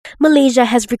Malaysia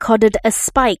has recorded a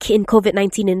spike in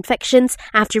COVID-19 infections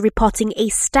after reporting a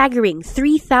staggering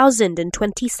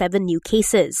 3,027 new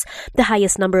cases. The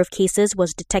highest number of cases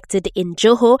was detected in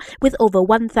Johor with over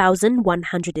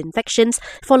 1,100 infections,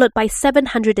 followed by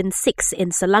 706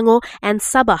 in Selangor and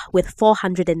Sabah with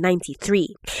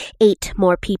 493. 8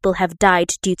 more people have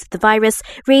died due to the virus,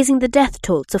 raising the death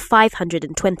toll to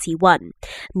 521.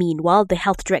 Meanwhile, the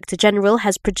Health Director General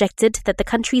has projected that the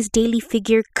country's daily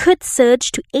figure could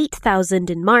surge to 8,000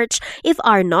 in March if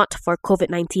R0 for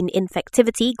COVID-19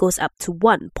 infectivity goes up to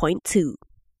 1.2.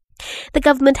 The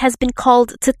government has been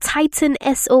called to tighten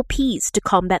SOPs to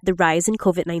combat the rise in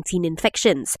COVID-19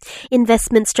 infections.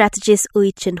 Investment strategist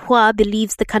Ooi Chen Hua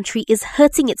believes the country is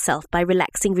hurting itself by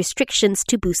relaxing restrictions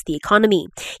to boost the economy.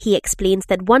 He explains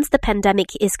that once the pandemic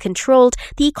is controlled,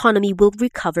 the economy will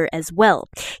recover as well.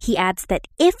 He adds that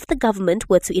if the government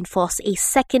were to enforce a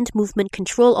second movement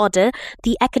control order,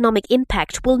 the economic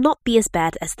impact will not be as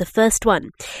bad as the first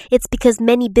one. It's because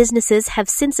many businesses have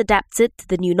since adapted to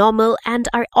the new normal and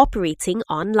are operating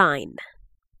online.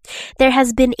 There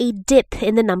has been a dip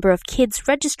in the number of kids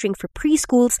registering for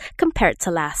preschools compared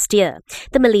to last year.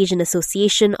 The Malaysian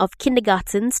Association of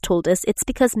Kindergartens told us it's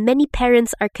because many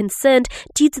parents are concerned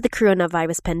due to the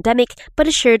coronavirus pandemic, but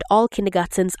assured all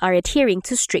kindergartens are adhering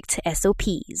to strict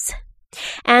SOPs.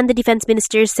 And the Defence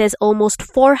Minister says almost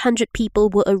 400 people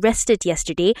were arrested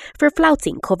yesterday for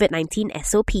flouting COVID-19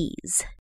 SOPs.